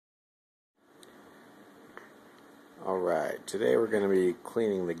Alright, today we're going to be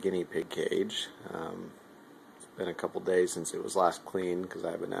cleaning the guinea pig cage. It's been a couple days since it was last cleaned because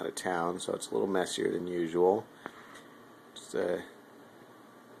I've been out of town, so it's a little messier than usual. Just to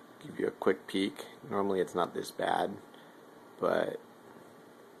give you a quick peek. Normally it's not this bad, but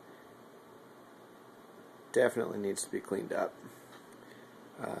definitely needs to be cleaned up.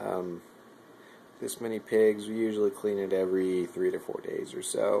 This many pigs, we usually clean it every 3 to 4 days or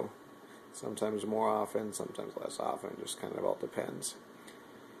so. Sometimes more often, sometimes less often, just kind of all depends.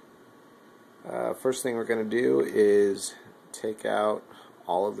 First thing we're going to do is take out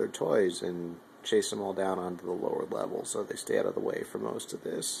all of their toys and chase them all down onto the lower level so they stay out of the way for most of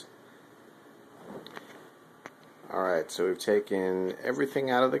this. Alright, so we've taken everything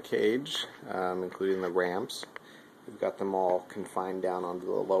out of the cage, including the ramps. We've got them all confined down onto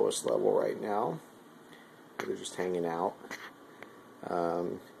the lowest level right now. They're just hanging out.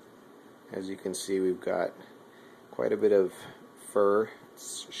 As you can see, we've got quite a bit of fur.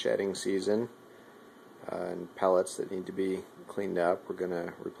 It's shedding season, and pellets that need to be cleaned up. We're going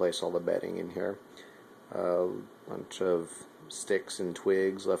to replace all the bedding in here. A bunch of sticks and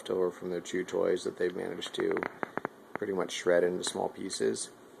twigs left over from their chew toys that they've managed to pretty much shred into small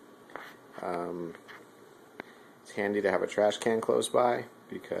pieces. It's handy to have a trash can close by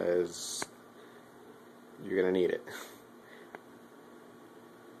because you're going to need it.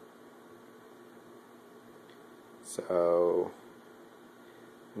 So,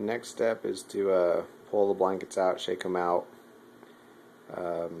 next step is to pull the blankets out, shake them out,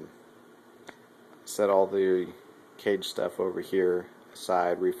 set all the cage stuff over here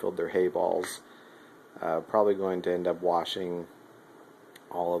aside, refilled their hay balls. Probably going to end up washing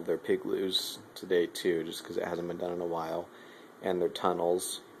all of their pig loos today too, just because it hasn't been done in a while, and their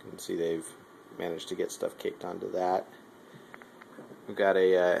tunnels. You can see they've managed to get stuff caked onto that. We've got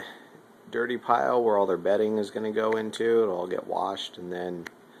a dirty pile where all their bedding is going to go into. It'll all get washed and then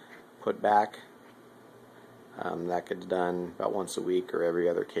put back. That gets done about once a week or every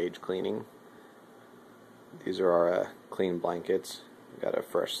other cage cleaning. These are our clean blankets. We've got a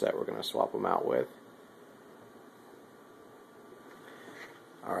fresh set we're going to swap them out with.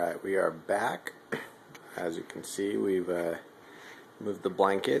 Alright, we are back. As you can see, we've moved the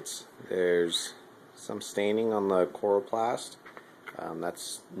blankets. There's some staining on the coroplast.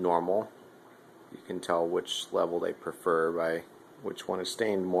 That's normal. You can tell which level they prefer by which one is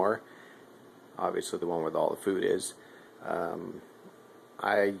stained more. Obviously the one where all the food is.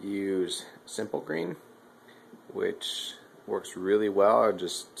 I use Simple Green, which works really well. I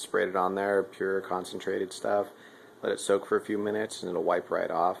just sprayed it on there, pure concentrated stuff. Let it soak for a few minutes and it'll wipe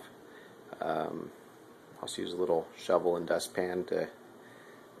right off. Also use a little shovel and dustpan to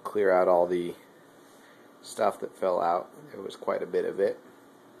clear out all the stuff that fell out. There was quite a bit of it.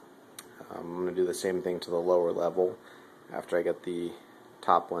 I'm going to do the same thing to the lower level after I get the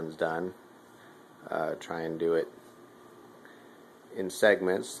top ones done. Try and do it in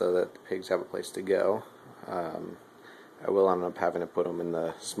segments so that the pigs have a place to go. I will end up having to put them in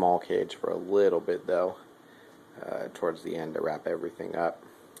the small cage for a little bit though, towards the end to wrap everything up.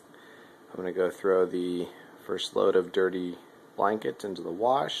 I'm going to go throw the first load of dirty blankets into the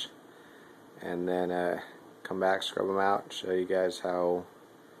wash, and then come back, scrub them out, and show you guys how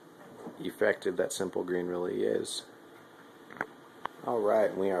effective that Simple Green really is.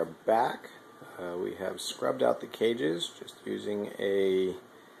 Alright, we are back. We have scrubbed out the cages just using a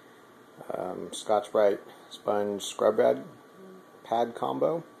Scotch-Brite sponge scrub pad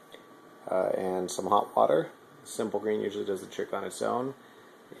combo and some hot water. Simple Green usually does the trick on its own.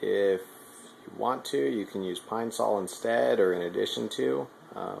 If you want to, you can use pine sol instead or in addition to.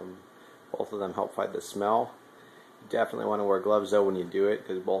 Both of them help fight the smell. You definitely want to wear gloves though when you do it,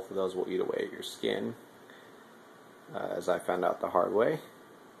 because both of those will eat away at your skin, as I found out the hard way.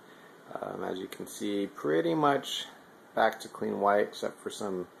 As you can see, pretty much back to clean white except for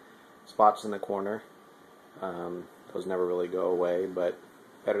some spots in the corner. Those never really go away, but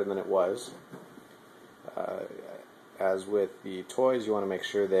better than it was. As with the toys, you want to make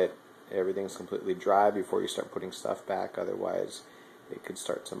sure that everything's completely dry before you start putting stuff back, otherwise it could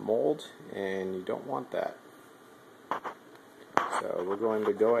start to mold, and you don't want that. So we're going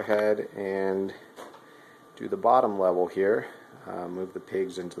to go ahead and do the bottom level here, move the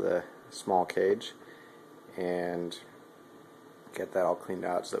pigs into the small cage, and get that all cleaned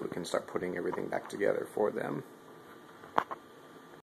out so that we can start putting everything back together for them.